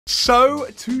So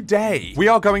today we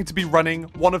are going to be running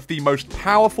one of the most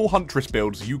powerful Huntress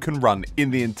builds you can run in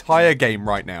the entire game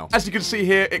right now. As you can see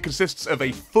here, it consists of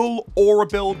a full aura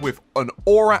build with an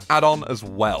aura add-on as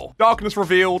well. Darkness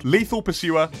Revealed, Lethal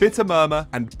Pursuer, Bitter Murmur,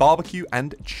 and Barbecue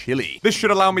and Chili. This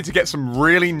should allow me to get some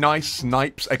really nice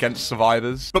snipes against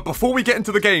survivors. But before we get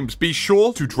into the games, be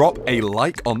sure to drop a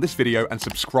like on this video and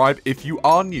subscribe if you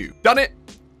are new. Done it?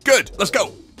 Good, let's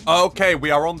go. Okay,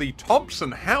 we are on the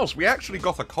Thompson house. We actually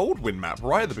got a cold wind map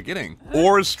right at the beginning.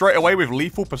 Auras straight away with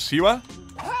Lethal Pursuer.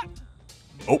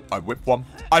 Oh, I whipped one.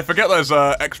 I forget there's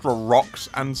extra rocks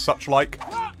and such like.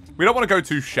 We don't want to go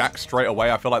to Shack straight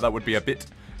away. I feel like that would be a bit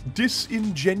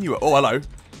disingenuous. Oh, hello.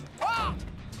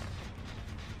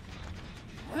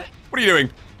 What are you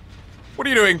doing? What are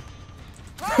you doing?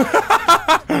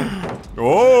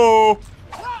 Oh!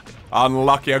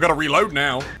 Unlucky. I've got to reload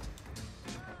now.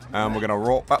 And we're going to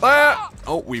rock back there.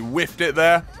 Oh, we whiffed it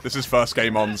there. This is first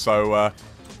game on, so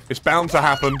it's bound to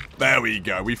happen. There we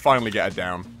go. We finally get it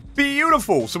down.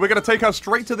 Beautiful. So we're going to take her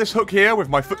straight to this hook here with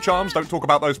my foot charms. Don't talk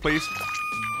about those, please.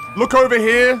 Look over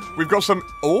here. We've got some...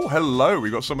 Oh, hello.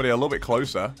 We've got somebody a little bit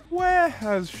closer. Where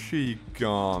has she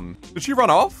gone? Did she run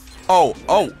off? Oh.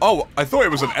 I thought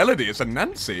it was an Elodie. It's a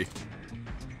Nancy.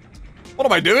 What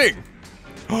am I doing?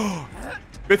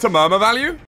 Bitter Murmur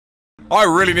value? I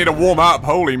really need to warm up.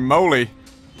 Holy moly.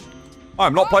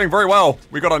 I'm not playing very well.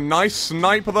 We got a nice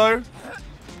sniper, though.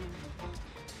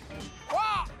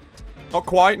 Not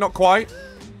quite, not quite.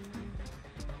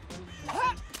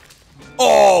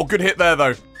 Oh, good hit there,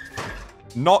 though.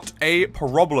 Not a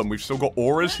problem. We've still got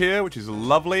auras here, which is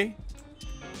lovely.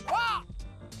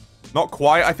 Not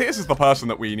quite. I think this is the person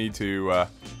that we need to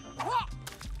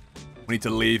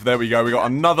leave. There we go. We got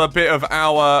another bit of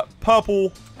our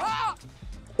purple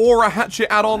aura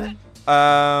hatchet add-on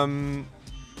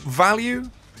value.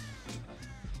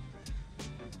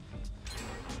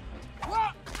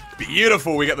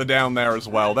 Beautiful. We get the down there as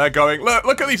well. They're going,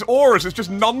 look at these auras. It's just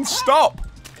non-stop.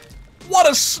 What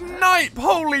a snipe.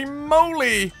 Holy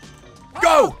moly.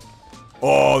 Go.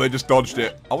 Oh, they just dodged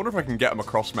it. I wonder if I can get them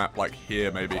across map like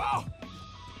here maybe.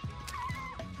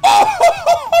 Oh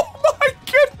my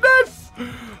goodness.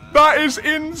 That is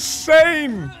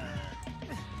insane.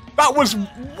 That was,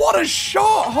 what a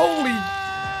shot!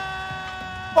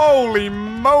 Holy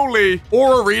moly.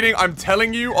 Aura reading, I'm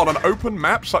telling you, on an open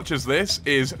map such as this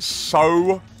is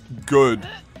so good.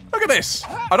 Look at this.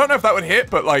 I don't know if that would hit,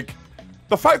 but like,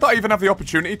 the fact that I even have the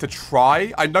opportunity to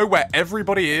try, I know where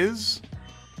everybody is.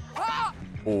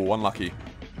 Oh, unlucky.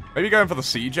 Maybe going for the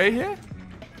CJ here?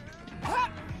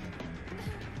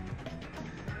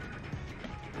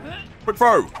 Quick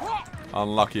throw.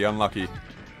 Unlucky, unlucky.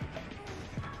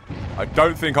 I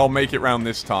don't think I'll make it round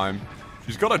this time.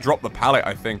 She's got to drop the pallet,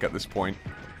 I think, at this point.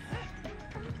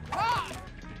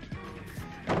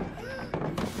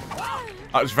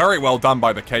 That was very well done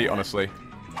by the Kate, honestly.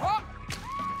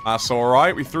 That's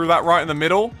alright. We threw that right in the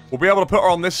middle. We'll be able to put her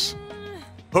on this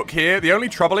hook here. The only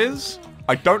trouble is,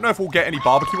 I don't know if we'll get any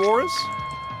barbecue auras.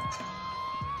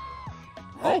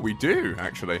 Oh, we do,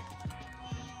 actually.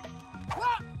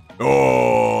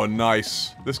 Oh,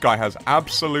 nice. This guy has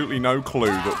absolutely no clue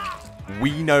that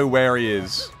we know where he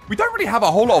is. We don't really have a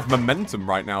whole lot of momentum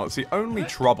right now. It's the only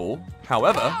trouble.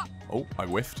 However... Oh, I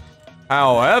whiffed.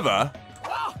 However...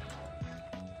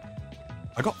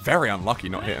 I got very unlucky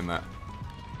not hitting that.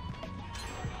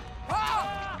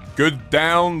 Good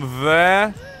down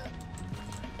there.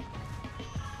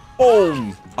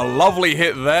 Boom. A lovely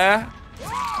hit there.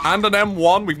 And an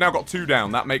M1. We've now got 2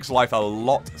 down. That makes life a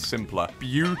lot simpler.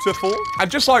 Beautiful.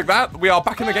 And just like that, we are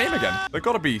back in the game again. They've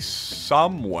got to be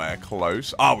somewhere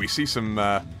close. Oh, we see some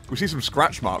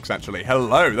scratch marks, actually.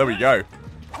 Hello. There we go.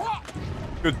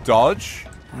 Good dodge.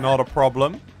 Not a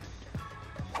problem.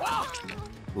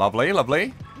 Lovely,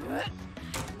 lovely.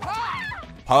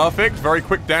 Perfect. Very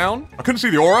quick down. I couldn't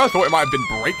see the aura. I thought it might have been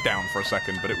breakdown for a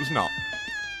second, but it was not.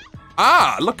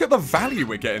 Ah, look at the value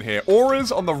we're getting here.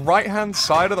 Auras on the right-hand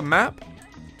side of the map.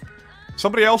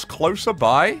 Somebody else closer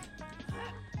by.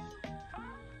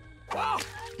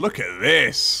 Look at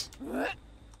this.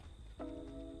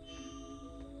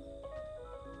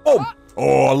 Oh,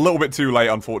 a little bit too late,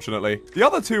 unfortunately. The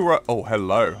other two were... Oh,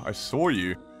 hello. I saw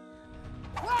you.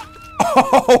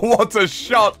 Oh, what a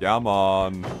shot. Come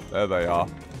on. There they are.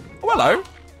 Oh, hello.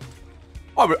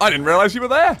 Oh, I didn't realize you were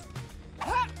there.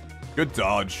 Good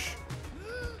dodge.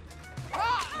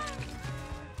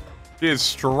 She is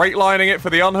straight lining it for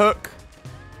the unhook.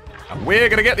 And we're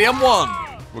going to get the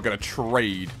M1. We're going to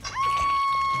trade.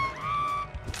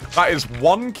 That is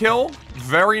 1 kill.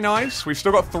 Very nice. We've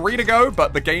still got 3 to go,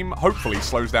 but the game hopefully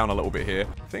slows down a little bit here.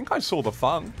 I think I saw the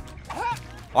fun.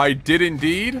 I did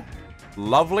indeed.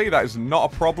 Lovely. That is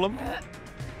not a problem.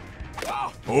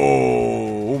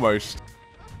 Oh, almost.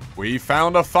 We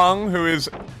found a Fung who is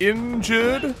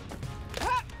injured.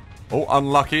 Oh,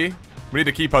 unlucky. We need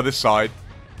to keep her this side.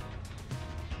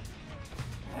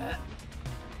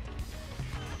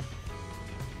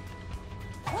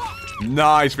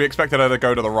 Nice. We expected her to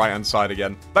go to the right-hand side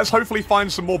again. Let's hopefully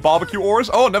find some more barbecue auras.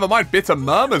 Oh, never mind. Bitter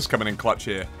Murmur's coming in clutch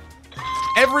here.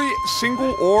 Every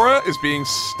single aura is being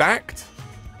stacked.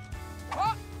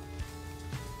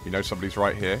 You know somebody's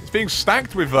right here. It's being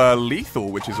stacked with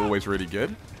lethal, which is always really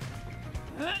good.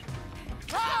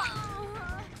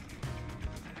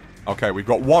 Okay, we've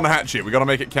got one hatchet. We've got to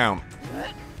make it count.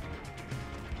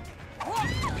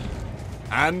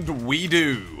 And we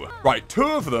do. Right, 2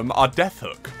 of them are Death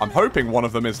Hook. I'm hoping one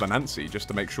of them is the Nancy, just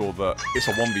to make sure that it's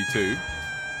a 1v2.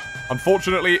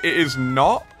 Unfortunately, it is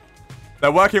not.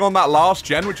 They're working on that last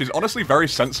gen, which is honestly very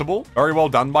sensible. Very well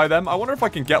done by them. I wonder if I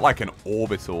can get like an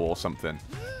orbital or something.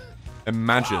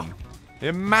 Imagine.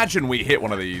 Imagine we hit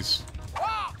one of these.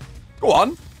 Go on.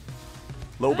 A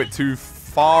little bit too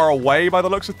far away by the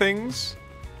looks of things.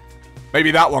 Maybe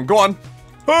that one. Go on.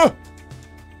 Huh.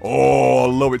 Oh, a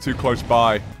little bit too close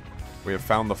by. We have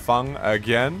found the Fung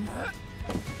again.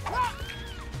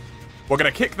 We're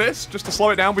going to kick this just to slow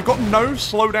it down. We've got no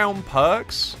slowdown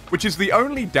perks, which is the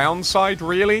only downside,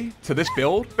 really, to this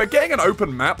build. But getting an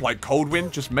open map like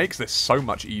Coldwind just makes this so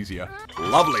much easier.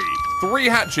 Lovely. 3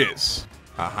 hatchets.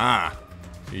 Aha.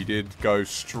 He did go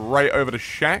straight over to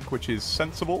Shack, which is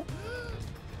sensible.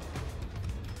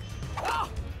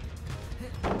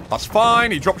 That's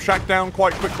fine. He dropped Shack down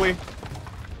quite quickly.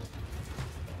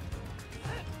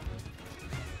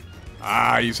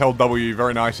 Ah, he's held W.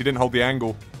 Very nice. He didn't hold the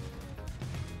angle.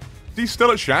 Is he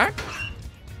still at Shack?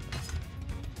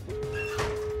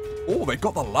 Oh, they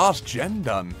got the last gen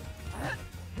done.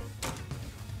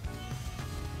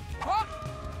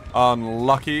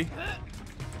 Unlucky.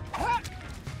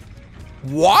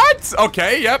 What?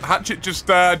 Okay, yep. Hatchet just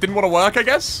didn't want to work, I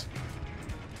guess.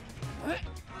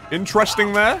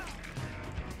 Interesting there.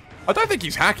 I don't think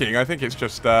he's hacking. I think it's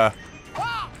just an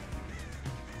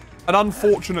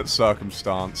unfortunate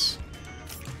circumstance.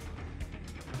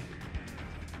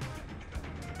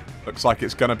 Looks like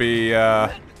it's going to be...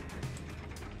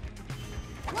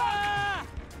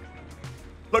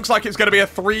 looks like it's going to be a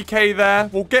 3k there.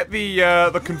 We'll get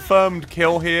the confirmed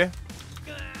kill here.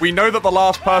 We know that the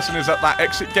last person is at that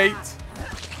exit gate.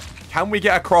 Can we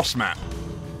get a cross map?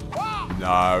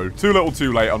 No. Too little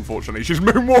too late, unfortunately. She's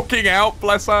moonwalking out,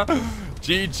 bless her.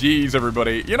 GG's,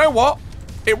 everybody. You know what?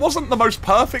 It wasn't the most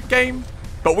perfect game,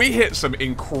 but we hit some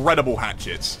incredible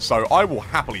hatchets. So I will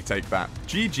happily take that.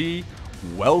 GG.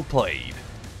 Well played.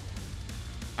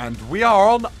 And we are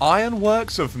on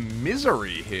Ironworks of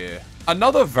Misery here.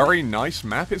 Another very nice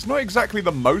map. It's not exactly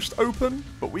the most open,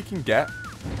 but we can get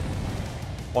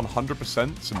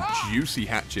 100% some juicy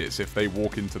hatchets if they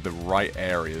walk into the right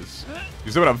areas.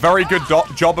 He's doing a very good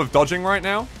job of dodging right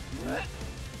now.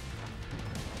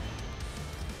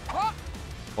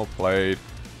 Well played.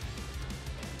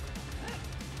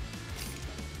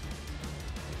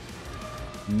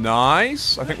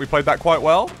 Nice. I think we played that quite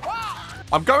well.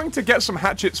 I'm going to get some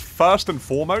hatchets first and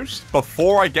foremost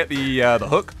before I get the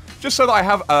hook, just so that I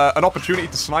have an opportunity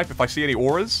to snipe if I see any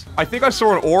auras. I think I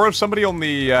saw an aura of somebody on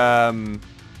the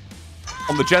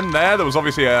gen there. There was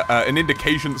obviously an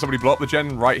indication that somebody blew up the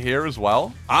gen right here as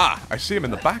well. Ah, I see him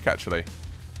in the back, actually.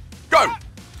 Go!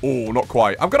 Oh, not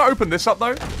quite. I'm going to open this up,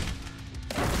 though.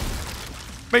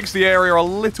 Makes the area a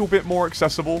little bit more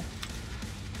accessible.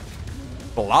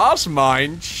 Blast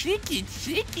mine. Cheeky,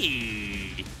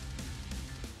 cheeky.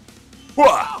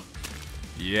 Whoa.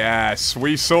 Yes,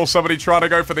 we saw somebody trying to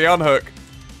go for the unhook.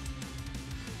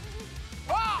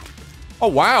 Oh,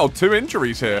 wow. 2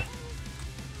 injuries here.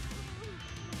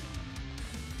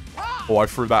 Oh, I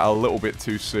threw that a little bit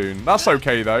too soon. That's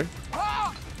okay, though.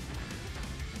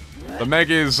 The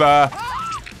Meg is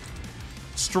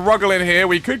struggling here.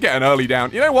 We could get an early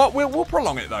down. You know what? We'll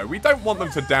prolong it, though. We don't want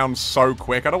them to down so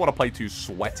quick. I don't want to play too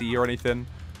sweaty or anything.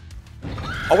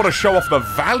 I want to show off the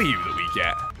value that we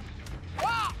get.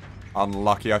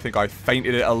 Unlucky. I think I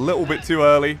fainted it a little bit too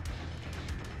early.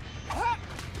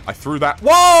 I threw that.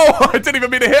 Whoa! I didn't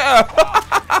even mean to hit her.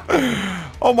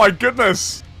 Oh, my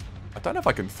goodness. I don't know if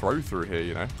I can throw through here,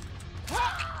 you know.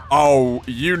 Oh,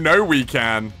 you know we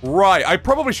can. Right, I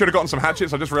probably should have gotten some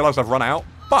hatchets. I just realized I've run out.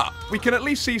 But we can at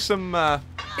least see some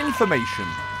information.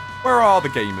 Where are the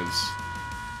gamers?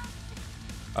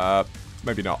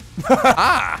 Maybe not.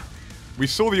 Ah! We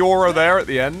saw the aura there at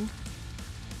the end.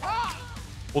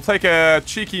 We'll take a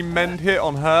cheeky mend hit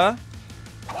on her.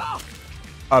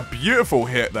 A beautiful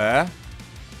hit there.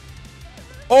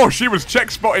 Oh, she was check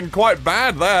spotting quite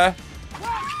bad there.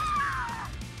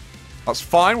 That's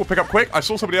fine. We'll pick up quick. I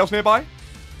saw somebody else nearby.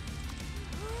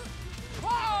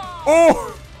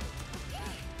 Oh!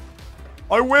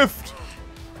 I whiffed.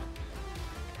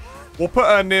 We'll put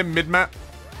her near mid-map.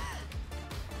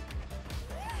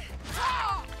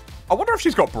 I wonder if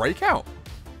she's got breakout.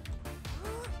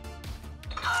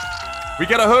 We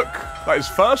get a hook. That is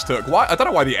first hook. Why? I don't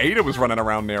know why the Ada was running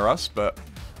around near us, but...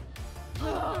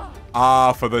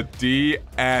 Ah, for the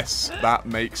DS. That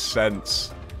makes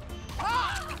sense.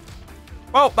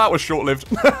 Well, that was short-lived.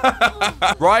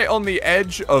 Right on the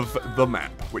edge of the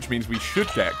map, which means we should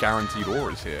get guaranteed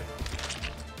auras here.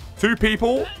 2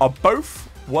 people are both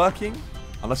working,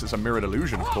 unless it's a mirrored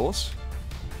illusion, of course.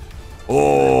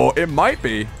 Oh, it might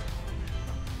be.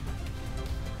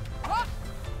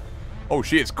 Oh,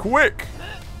 she is quick.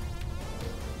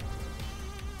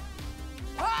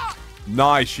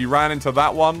 Nice, she ran into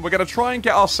that one. We're going to try and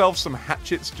get ourselves some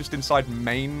hatchets just inside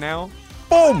main now.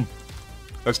 Boom!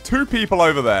 There's 2 people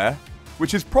over there,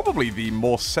 which is probably the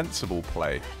more sensible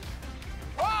play.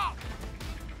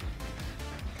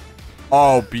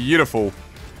 Oh, beautiful.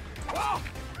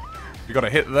 You got a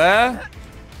hit there.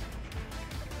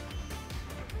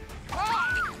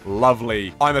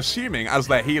 Lovely. I'm assuming as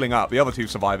they're healing up, the other 2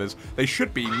 survivors, they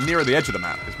should be nearer the edge of the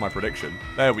map, is my prediction.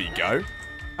 There we go.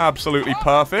 Absolutely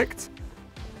perfect.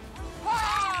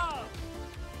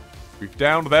 We've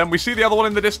downed them. We see the other one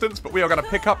in the distance, but we are going to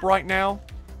pick up right now.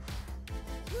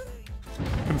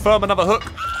 Confirm another hook.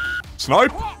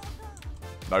 Snipe.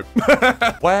 Nope.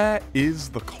 Where is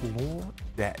the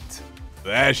Claudette?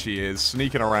 There she is,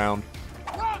 sneaking around.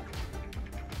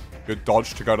 Good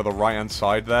dodge to go to the right-hand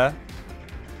side there.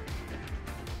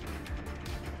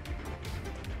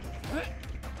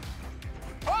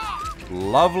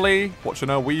 Lovely. Watching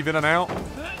her weave in and out.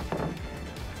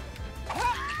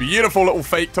 Beautiful little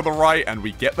fake to the right, and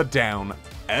we get the down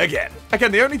again.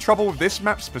 Again, the only trouble with this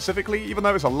map specifically, even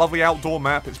though it's a lovely outdoor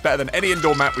map, it's better than any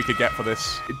indoor map we could get for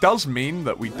this. It does mean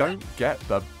that we don't get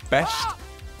the best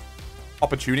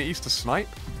opportunities to snipe.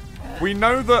 We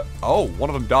know that... Oh, one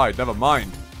of them died. Never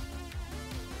mind.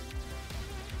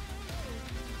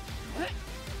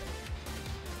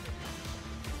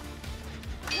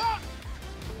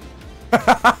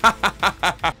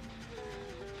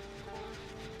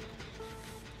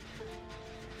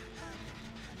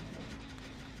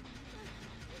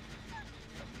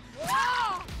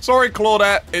 Sorry,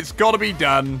 Claudette. It's got to be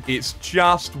done. It's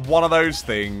just one of those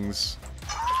things.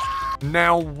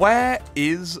 Now, where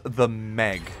is the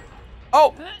Meg?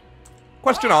 Oh!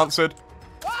 Question answered.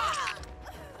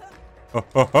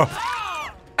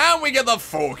 And we get the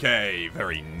 4K.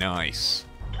 Very nice.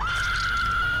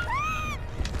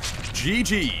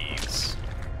 GG's.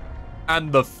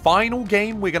 And the final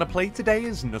game we're going to play today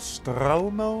is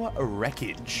Nostromo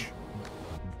Wreckage.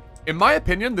 In my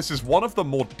opinion, this is one of the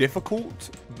more difficult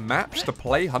maps to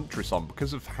play Huntress on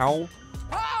because of how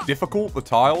difficult the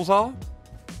tiles are.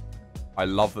 I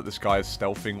love that this guy is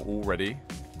stealthing already.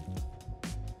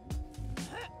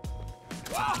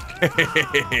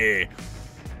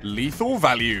 Lethal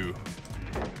value.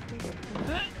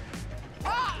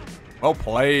 Well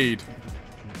played.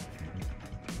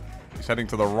 He's heading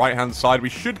to the right-hand side. We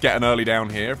should get an early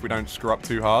down here if we don't screw up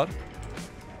too hard.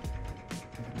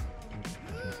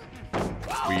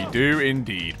 We do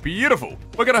indeed. Beautiful.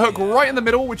 We're going to hook right in the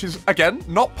middle, which is, again,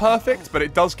 not perfect, but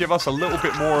it does give us a little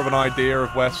bit more of an idea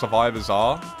of where survivors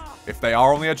are, if they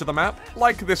are on the edge of the map,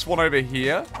 like this one over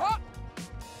here.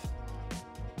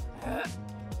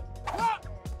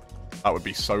 That would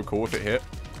be so cool if it hit.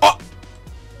 Oh!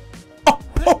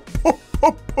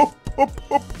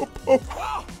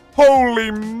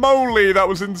 Holy moly, that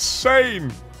was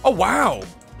insane. Oh, wow.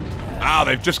 Ah,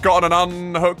 they've just gotten an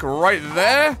unhook right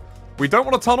there. We don't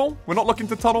want to tunnel. We're not looking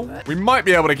to tunnel. We might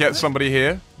be able to get somebody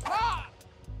here.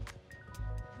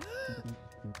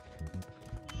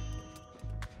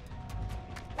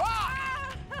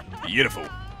 Beautiful.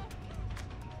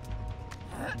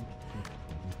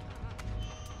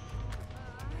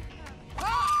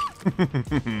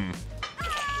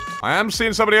 I am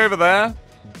seeing somebody over there.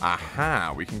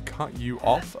 Aha, we can cut you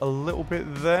off a little bit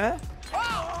there.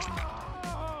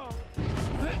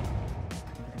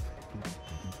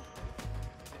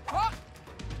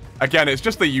 Again, it's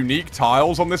just the unique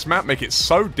tiles on this map make it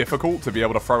so difficult to be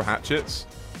able to throw hatchets.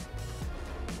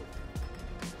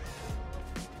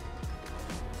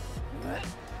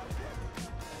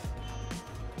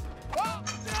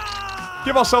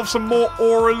 Give ourselves some more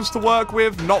auras to work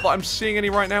with. Not that I'm seeing any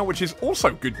right now, which is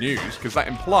also good news, because that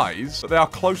implies that they are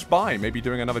close by, maybe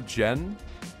doing another gen.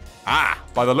 Ah,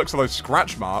 by the looks of those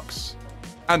scratch marks.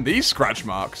 And these scratch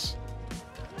marks.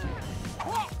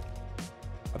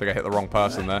 I think I hit the wrong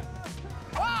person there.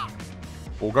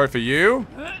 We'll go for you.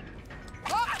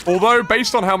 Although,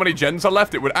 based on how many gens are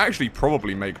left, it would actually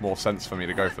probably make more sense for me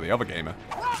to go for the other gamer.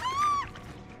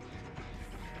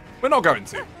 We're not going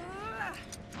to.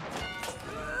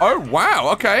 Oh, wow.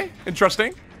 Okay.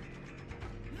 Interesting.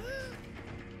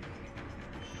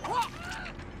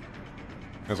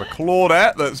 There's a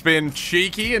Claudette that's been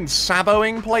cheeky and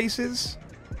saboing places.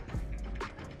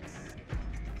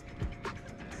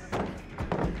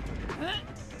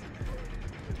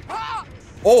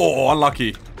 Oh,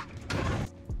 unlucky.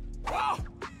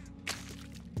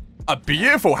 A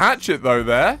beautiful hatchet, though,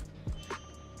 there.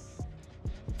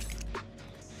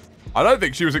 I don't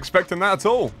think she was expecting that at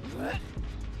all.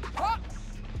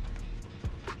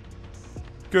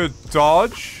 Good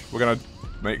dodge. We're going to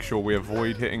make sure we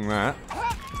avoid hitting that.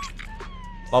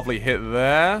 Lovely hit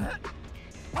there.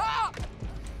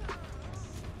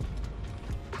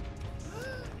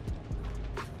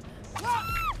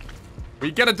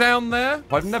 We get it down there.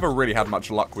 I've never really had much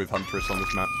luck with Huntress on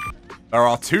this map. There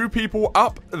are 2 people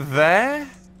up there.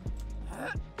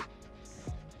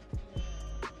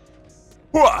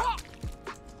 Whoa.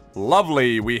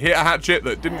 Lovely. We hit a hatchet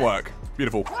that didn't work.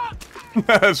 Beautiful.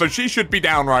 So she should be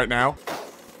down right now.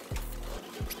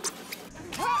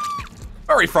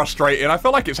 Very frustrating. I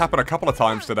feel like it's happened a couple of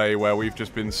times today where we've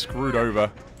just been screwed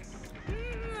over.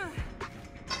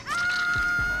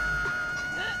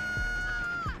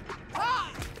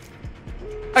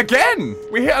 Again!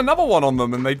 We hit another one on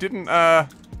them and they didn't get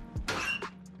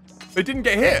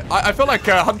hit. I feel like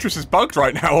Huntress is bugged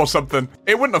right now or something.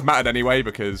 It wouldn't have mattered anyway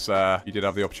because you did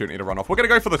have the opportunity to run off. We're going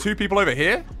to go for the 2 people over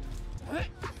here.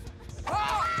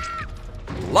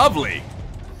 Lovely.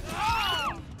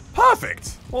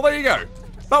 Perfect. Well, there you go.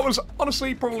 That was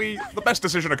honestly probably the best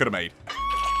decision I could have made.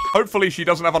 Hopefully she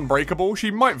doesn't have Unbreakable.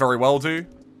 She might very well do,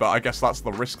 but I guess that's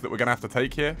the risk that we're going to have to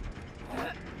take here.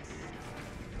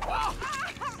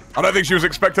 I don't think she was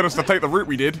expecting us to take the route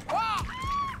we did.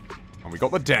 And we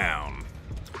got the down.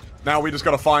 Now we just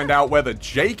got to find out where the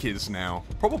Jake is now.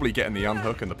 Probably getting the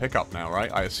unhook and the pickup now,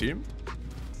 right? I assume.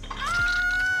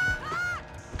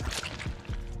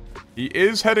 He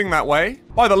is heading that way.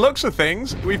 By the looks of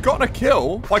things, we've gotten a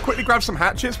kill. If I quickly grab some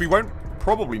hatchets, we won't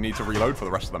probably need to reload for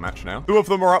the rest of the match now. 2 of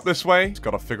them are up this way. Just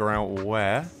got to figure out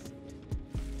where.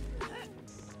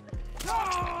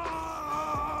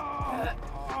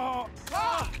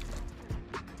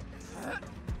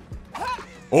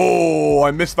 Oh,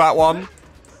 I missed that one.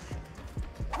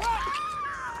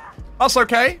 That's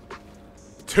okay.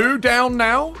 2 down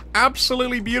now.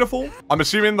 Absolutely beautiful. I'm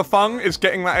assuming the Fung is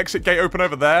getting that exit gate open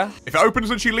over there. If it opens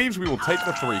when she leaves, we will take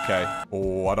the 3K.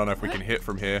 Oh, I don't know if we can hit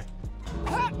from here.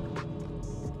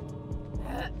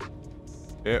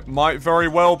 It might very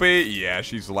well be. Yeah,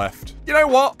 she's left. You know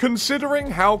what?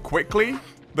 Considering how quickly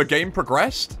the game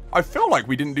progressed, I feel like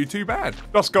we didn't do too bad.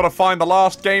 Just gotta find the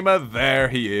last gamer. There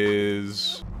he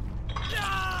is.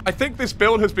 I think this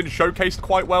build has been showcased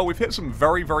quite well. We've hit some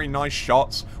very, very nice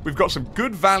shots. We've got some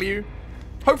good value.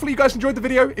 Hopefully you guys enjoyed the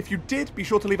video. If you did, be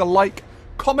sure to leave a like.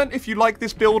 Comment if you like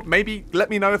this build. Maybe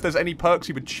let me know if there's any perks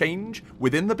you would change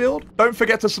within the build. Don't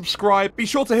forget to subscribe. Be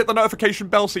sure to hit the notification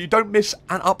bell so you don't miss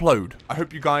an upload. I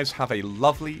hope you guys have a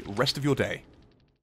lovely rest of your day.